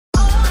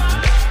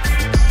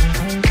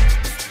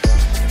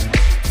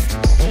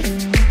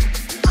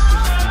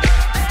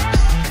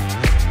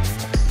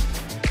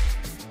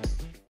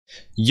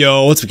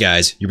Yo, what's up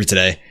guys? You're here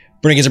today.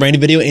 Bringing us a brand new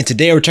video, and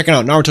today we're checking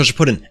out Naruto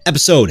Shippuden,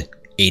 episode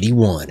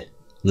 81.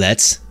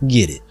 Let's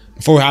get it.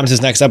 Before we hop into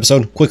this next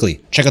episode, quickly,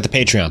 check out the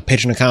Patreon,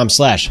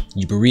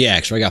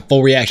 patreon.com/YubaReacts, where I got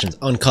full reactions,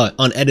 uncut,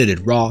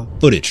 unedited, raw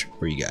footage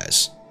for you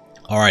guys.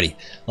 Alrighty,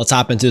 let's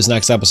hop into this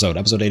next episd,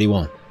 episode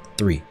 81.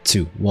 3,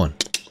 2, 1.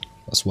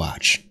 Let's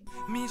watch.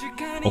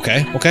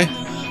 Okay.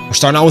 We're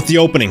starting out with the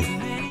opening.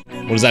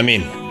 What does that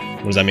mean?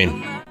 What does that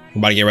mean? We're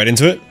about to get right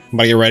into it?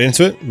 About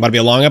to be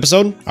a long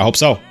episode? I hope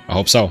so.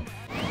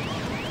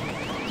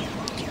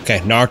 Okay,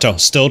 Naruto,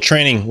 still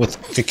training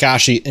with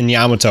Kakashi and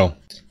Yamato.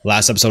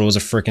 Last episode was a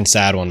freaking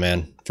sad one,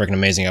 man. Freaking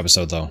amazing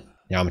episode, though.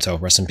 Yamato,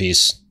 rest in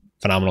peace.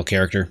 Phenomenal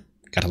character.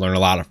 Got to learn a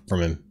lot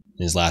from him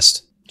in his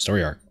last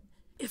story arc.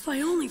 If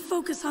I only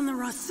focus on the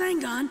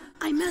Rasengan,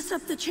 I mess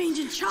up the change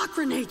in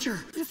chakra nature.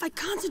 But if I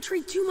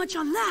concentrate too much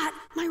on that,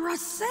 my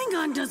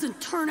Rasengan doesn't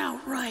turn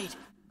out right.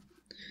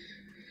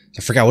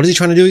 I forgot, what is he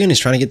trying to do again? He's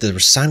trying to get the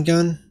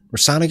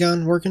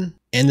Rasengan working?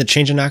 And the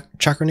change in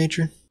chakra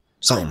nature?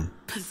 Something.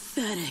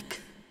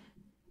 Pathetic.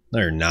 No,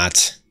 you're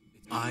not.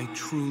 I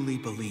truly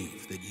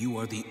believe that you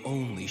are the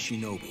only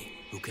shinobi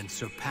who can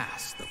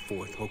surpass the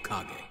 4th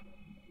Hokage.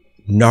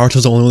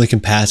 Naruto's the only one that can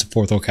pass the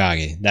 4th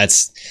Hokage.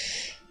 That's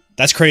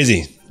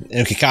crazy.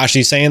 And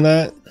Kakashi saying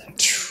that?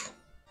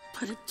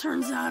 But it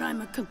turns out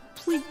I'm a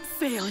complete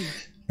failure.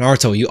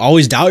 Naruto, you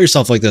always doubt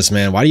yourself like this,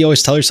 man. Why do you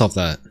always tell yourself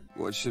that?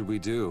 What should we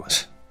do?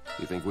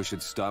 You think we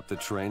should stop the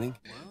training?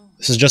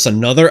 This is just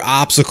another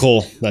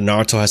obstacle that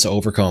Naruto has to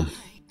overcome.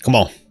 Come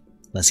on,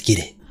 let's get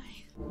it.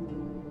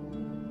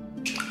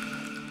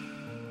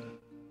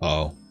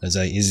 Uh-oh, is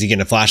he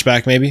getting a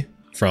flashback maybe?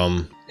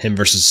 From him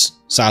versus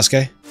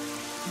Sasuke?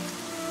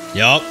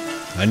 Yup,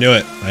 I knew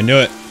it.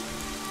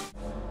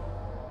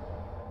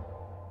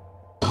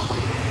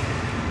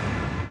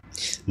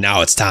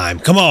 Now it's time.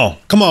 Come on,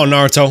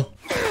 Naruto.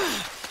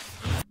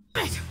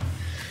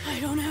 I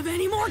don't have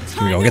any more time.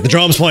 Here we go, get the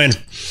drums playing.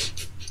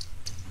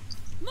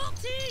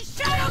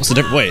 What's the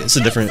different? Wait, it's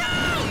a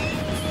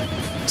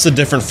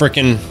different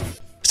freaking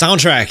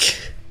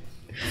soundtrack.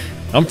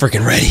 I'm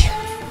freaking ready.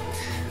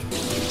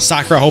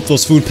 Sakura, I hope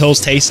those food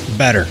pills taste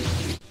better.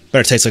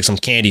 Better taste like some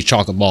candy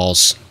chocolate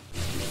balls.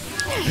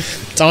 I'm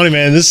telling you,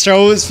 man, this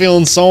show is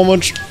feeling so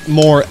much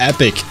more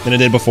epic than it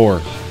did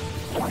before.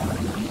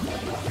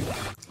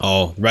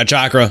 Oh, red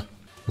chakra.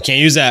 We can't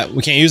use that.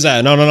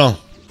 No.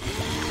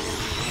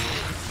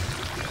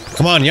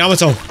 Come on,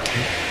 Yamato.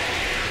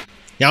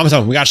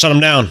 We gotta shut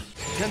him down.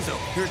 Tenzo,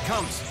 here it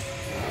comes.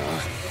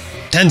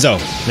 Tenzo.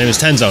 His name is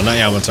Tenzo, not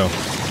Yamato.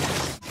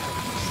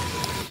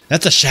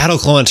 That's a shadow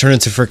clone turned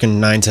into freaking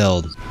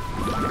nine-tailed.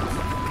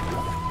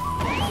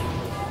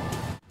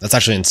 That's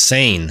actually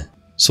insane.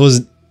 So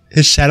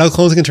his shadow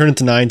clones can turn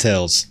into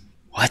nine-tails.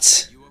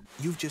 What?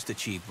 You've just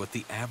achieved what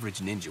the average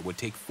ninja would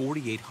take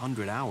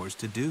 4,800 hours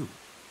to do.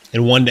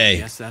 In one day.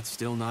 Guess that's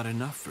still not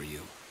enough for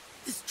you.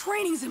 This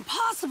training's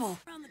impossible.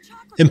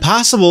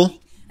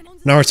 Impossible?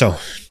 Naruto,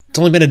 it's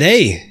only been a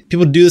day.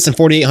 People do this in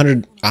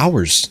 4,800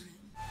 hours.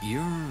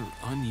 You're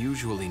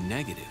unusually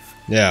negative.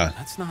 Yeah.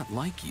 That's not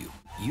like you.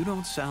 You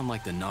don't sound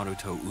like the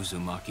Naruto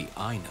Uzumaki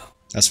I know.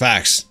 That's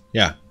facts.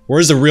 Yeah.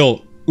 Where's the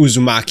real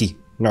Uzumaki?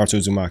 Naruto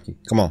Uzumaki.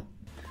 Come on.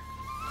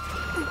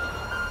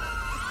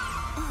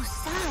 Oh,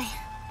 Sai.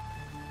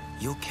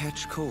 You'll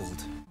catch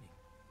cold.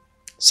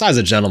 Sai's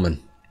a gentleman.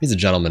 He's a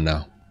gentleman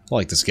now. I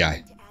like this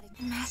guy.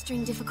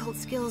 Mastering difficult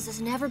skills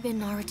has never been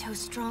Naruto's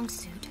strong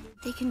suit.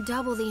 They can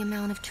double the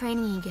amount of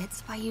training he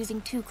gets by using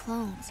 2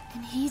 clones,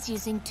 and he's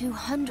using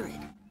 200.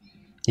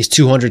 He's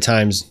 200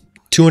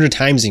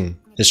 timesing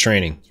his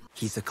training.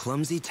 He's a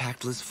clumsy,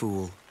 tactless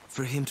fool.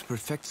 For him to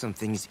perfect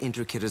something as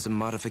intricate as a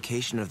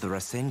modification of the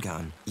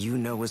Rasengan, you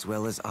know as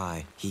well as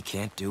I, he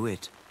can't do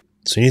it.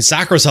 So he needs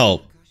Sakura's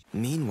help.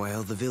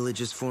 Meanwhile, the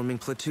village is forming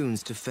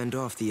platoons to fend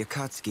off the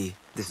Akatsuki.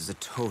 This is a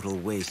total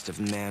waste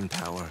of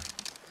manpower.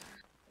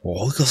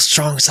 Oh, look how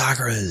strong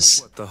Sakura is.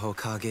 What the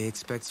Hokage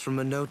expects from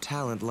a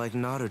no-talent like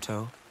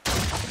Naruto.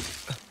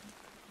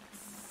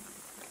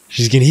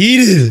 She's getting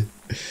heated.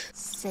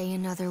 Say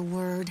another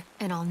word,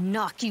 and I'll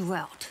knock you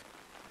out.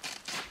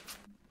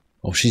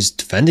 Oh, she's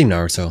defending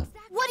Naruto.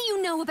 What do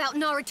you know about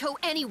Naruto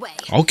anyway?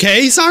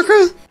 Okay,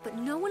 Sakura. But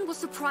no one will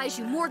surprise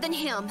you more than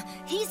him.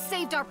 He's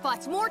saved our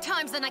butts more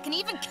times than I can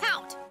even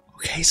count.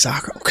 Okay,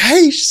 Sakura.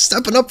 Okay, she's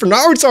stepping up for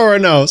Naruto right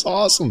now. It's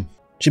awesome.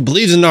 She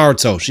believes in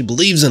Naruto. She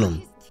believes in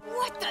him.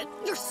 What the?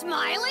 You're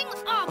smiling?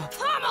 I'll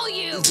pummel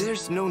you!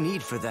 There's no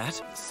need for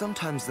that.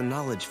 Sometimes the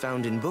knowledge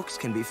found in books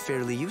can be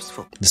fairly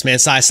useful. This man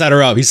Sai set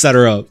her up. He set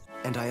her up.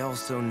 And I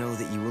also know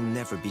that you will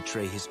never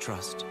betray his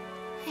trust.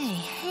 Hey,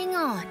 hang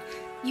on.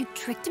 You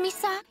tricked me,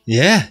 Sai?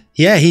 Yeah,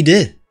 he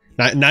did.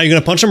 Now you're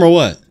gonna punch him or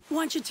what?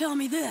 Why don't you tell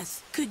me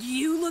this? Could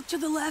you look to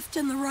the left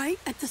and the right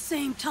at the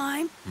same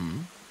time?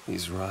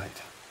 He's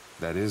right.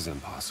 That is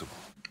impossible.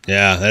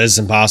 Yeah, that is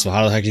impossible.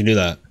 How the heck do you do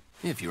that?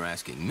 If you're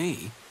asking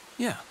me,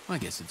 yeah, I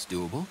guess it's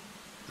doable.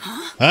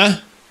 Huh?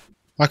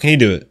 How can he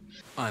do it?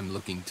 I'm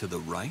looking to the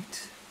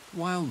right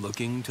while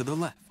looking to the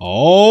left.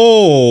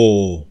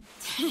 Oh.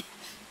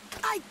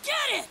 I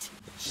get it!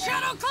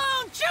 Shadow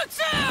Clone Jutsu!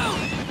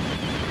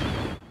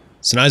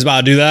 So now he's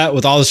about to do that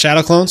with all the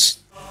shadow clones.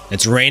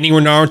 It's raining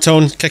where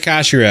Naruto and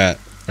Kakashi are at.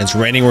 And it's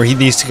raining where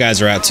these two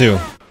guys are at too.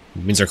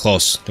 It means they're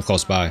close. They're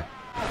close by.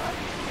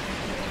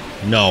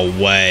 No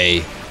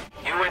way.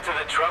 You went to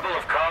the trouble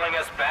of calling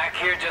us back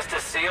here just to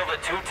seal the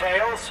Two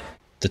Tails?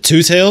 The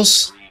Two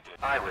Tails?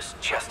 I was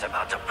just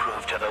about to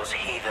prove to those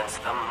heathens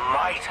the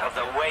might of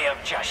the way of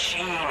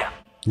Jashin.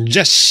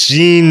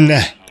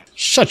 Jashin.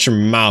 Shut your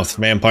mouth,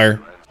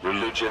 vampire.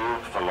 Religion,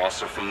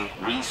 philosophy,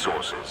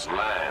 resources,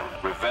 land,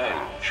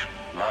 revenge,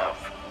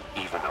 love,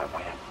 even a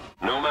win.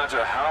 No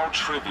matter how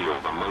trivial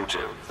the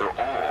motive, they're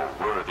all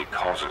worthy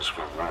causes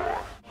for war.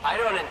 I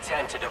don't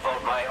intend to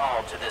devote my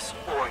all to this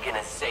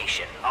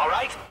organization,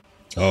 alright?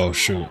 Oh,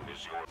 shoot.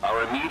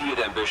 Our immediate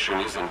ambition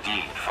is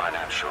indeed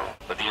financial,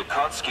 but the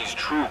AKATSUKI'S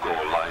true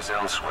goal lies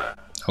elsewhere.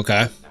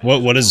 Okay.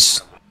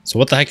 So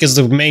what the heck is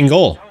the main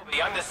goal?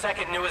 I'm the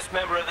second newest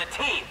member of the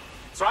team,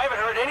 so I haven't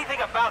heard anything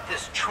about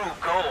this true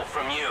goal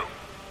from you.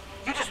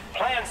 You just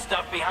plan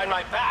stuff behind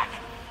my back.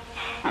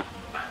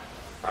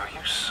 Are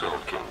you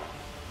sulking?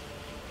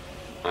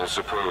 I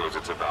suppose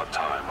it's about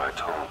time I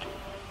told you.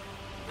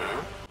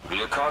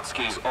 The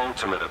AKATSUKI'S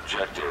ultimate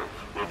objective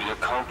will be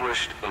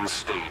accomplished in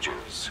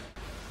stages.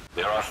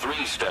 There are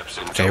 3 steps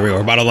in Okay, we're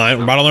about to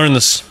learn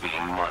this.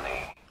 being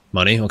money.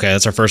 Money? Okay,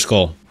 that's our first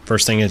goal.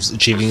 First thing is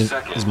achieving The is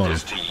second money.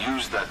 is to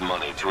use that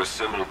money to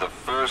assemble the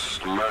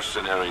first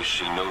mercenary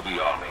shinobi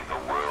army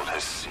the world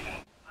has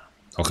seen.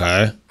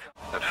 Okay.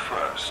 At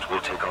first,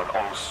 we'll take on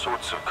all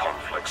sorts of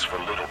conflicts for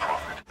little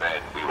profit.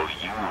 Then we will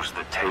use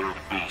the tailed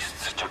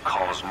beasts to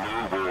cause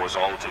new wars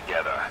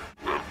altogether.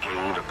 We'll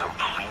gain a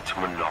complete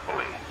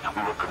monopoly.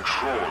 We will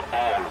control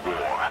all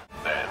war.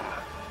 Then,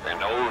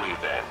 and only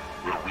then,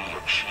 will we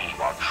achieve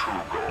our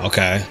true goal.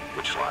 Okay.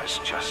 Which lies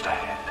just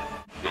ahead.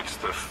 It's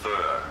the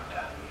third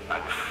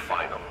and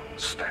final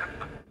step.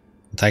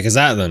 What the heck is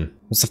that then?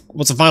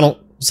 What's the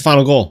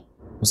final goal?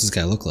 What's this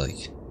guy look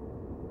like?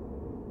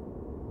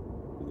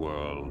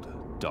 World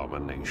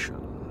domination.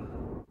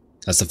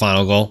 That's the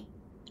final goal?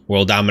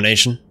 World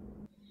domination?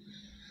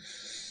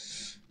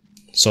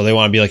 So they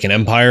want to be like an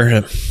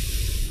empire? The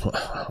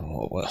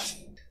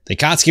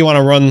Akatsuki want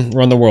to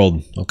run the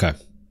world. Okay.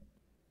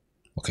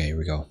 Okay, here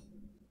we go.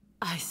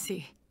 I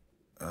see.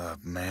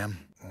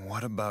 Ma'am,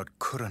 what about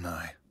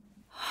Kurenai?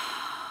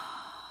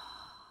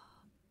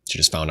 She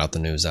just found out the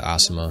news that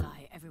Asuma...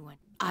 Hi, everyone.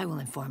 I will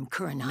inform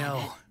Kurenai.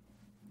 No,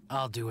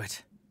 I'll do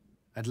it.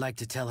 I'd like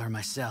to tell her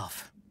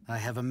myself. I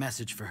have a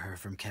message for her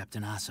from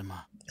Captain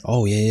Asuma.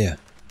 Oh, yeah.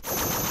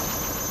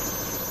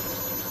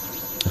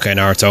 Okay,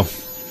 Naruto.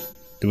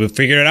 Did we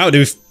figure it out? Did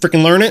we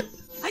freaking learn it?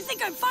 I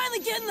think I'm finally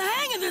getting the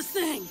hang of this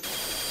thing.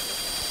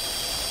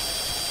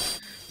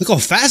 Look how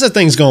fast that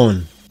thing's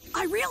going.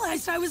 I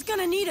realized I was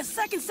gonna need a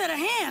second set of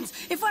hands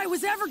if I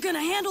was ever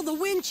gonna handle the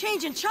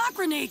wind-changing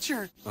chakra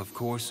nature. Of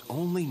course,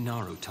 only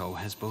Naruto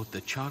has both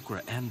the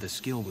chakra and the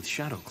skill with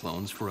shadow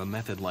clones for a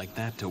method like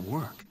that to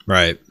work.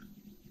 Right.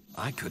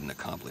 I couldn't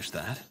accomplish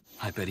that.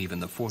 I bet even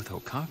the 4th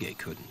Hokage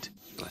couldn't.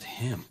 But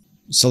him.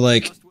 So,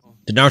 like,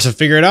 did Naruto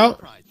figure it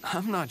out?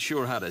 I'm not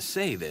sure how to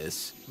say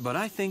this, but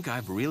I think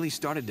I've really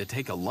started to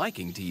take a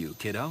liking to you,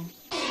 kiddo.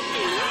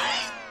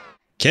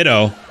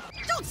 Kiddo?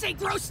 Don't say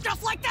gross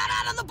stuff like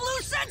that out of the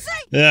blue, Sensei!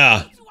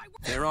 Yeah.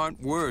 There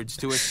aren't words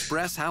to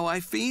express how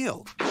I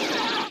feel.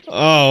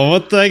 Oh,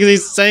 what the heck is he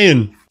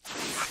saying?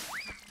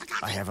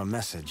 I have a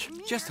message.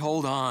 Just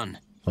hold on.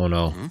 Oh,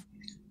 no.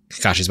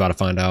 Kakashi's about to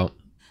find out.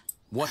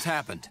 What's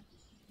happened?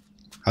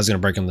 I was gonna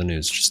break him the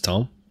news. Just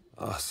tell him.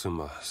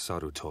 Asuma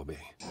Sarutobi.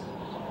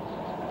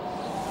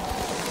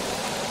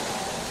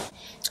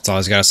 That's all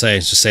he's gotta say.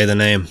 Just say the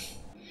name.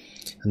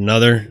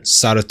 Another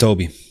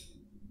Sarutobi.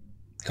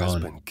 Has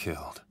Gone. been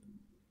killed.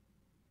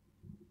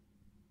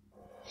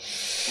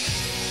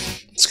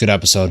 It's a good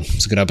episode.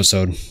 It's a good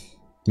episode.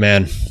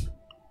 Man.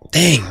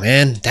 Dang,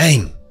 man.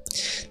 Dang.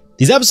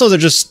 These episodes are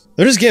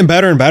they're just getting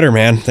better and better,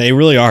 man. They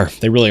really are.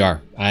 They really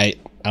are. I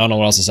don't know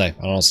what else to say.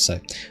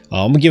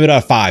 I'm gonna give it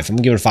a 5. I'm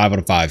gonna give it a 5 out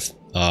of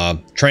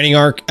 5. Training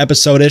arc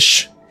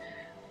episode-ish.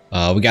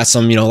 We got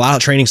some, a lot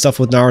of training stuff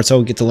with Naruto.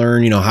 We get to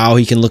learn, how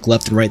he can look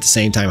left and right at the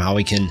same time, how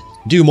he can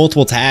do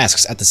multiple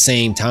tasks at the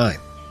same time.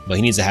 But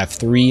he needs to have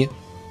 3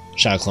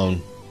 Shadow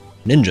Clone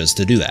ninjas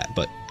to do that.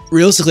 But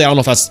realistically, I don't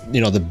know if that's,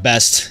 the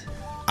best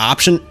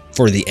option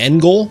for the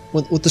end goal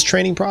with this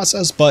training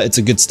process, but it's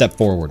a good step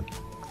forward.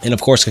 And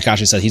of course,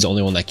 Kakashi said he's the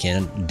only one that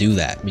can do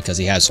that because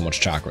he has so much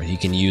chakra. He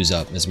can use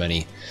up as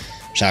many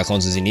Shadow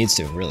Clones as he needs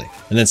to, really.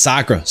 And then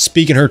Sakura,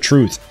 speaking her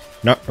truth.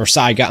 Or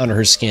Sai got under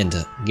her skin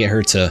to get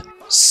her to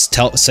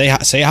say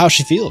how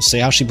she feels, say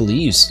how she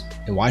believes,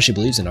 and why she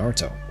believes in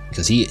Naruto.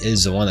 Because he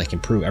is the one that can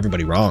prove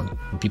everybody wrong.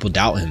 When people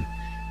doubt him,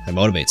 that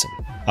motivates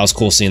him. That was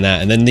cool seeing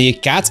that. And then the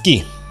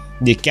Akatsuki.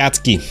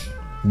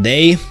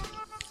 They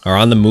are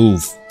on the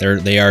move. They're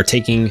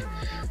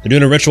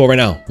doing a ritual right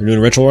now. They're doing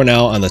a ritual right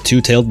now on the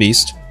 2-tailed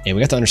beast. And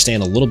we got to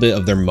understand a little bit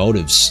of their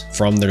motives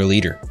from their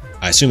leader.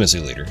 I assume it's the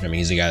leader. I mean,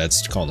 he's the guy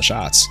that's calling the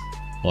shots.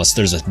 Unless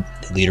there's a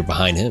leader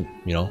behind him,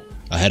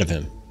 ahead of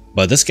him.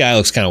 But this guy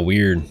looks kind of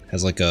weird.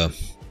 Has like a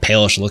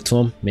palish look to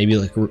them. Maybe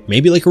like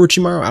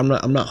Orochimaru. I'm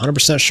not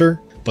 100%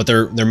 sure. But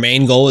their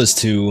main goal is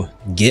to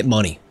get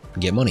money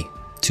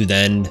to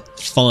then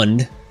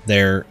fund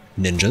their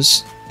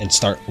ninjas and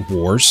start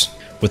wars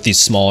with these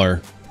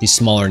smaller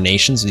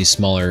nations, these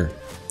smaller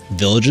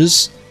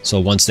villages. So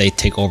once they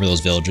take over those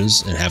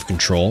villages and have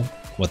control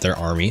with their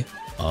army,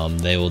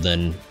 they will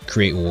then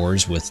create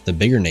wars with the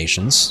bigger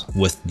nations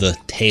with the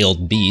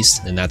tailed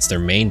beast. And that's their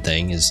main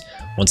thing, is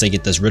once they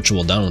get this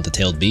ritual done with the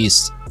tailed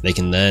beast, they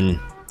can then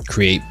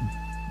create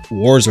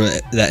wars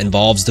that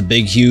involves the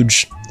big,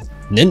 huge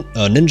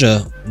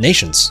ninja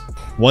nations.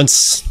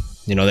 Once,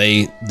 you know,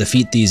 they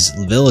defeat these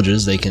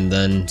villages, they can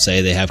then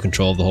say they have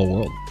control of the whole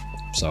world.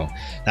 So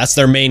that's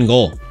their main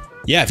goal.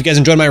 Yeah, if you guys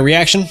enjoyed my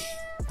reaction,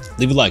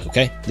 leave a like,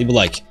 okay? Leave a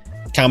like.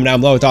 Comment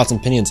down below your thoughts and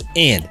opinions,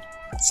 and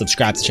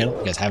subscribe to the channel if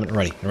you guys haven't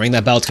already. And ring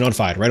that bell to get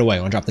notified right away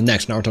when I drop the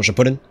next Naruto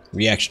Shippuden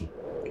reaction.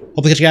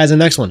 Hope to catch you guys in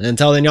the next one. And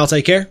until then, y'all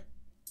take care,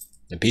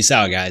 and peace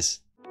out, guys.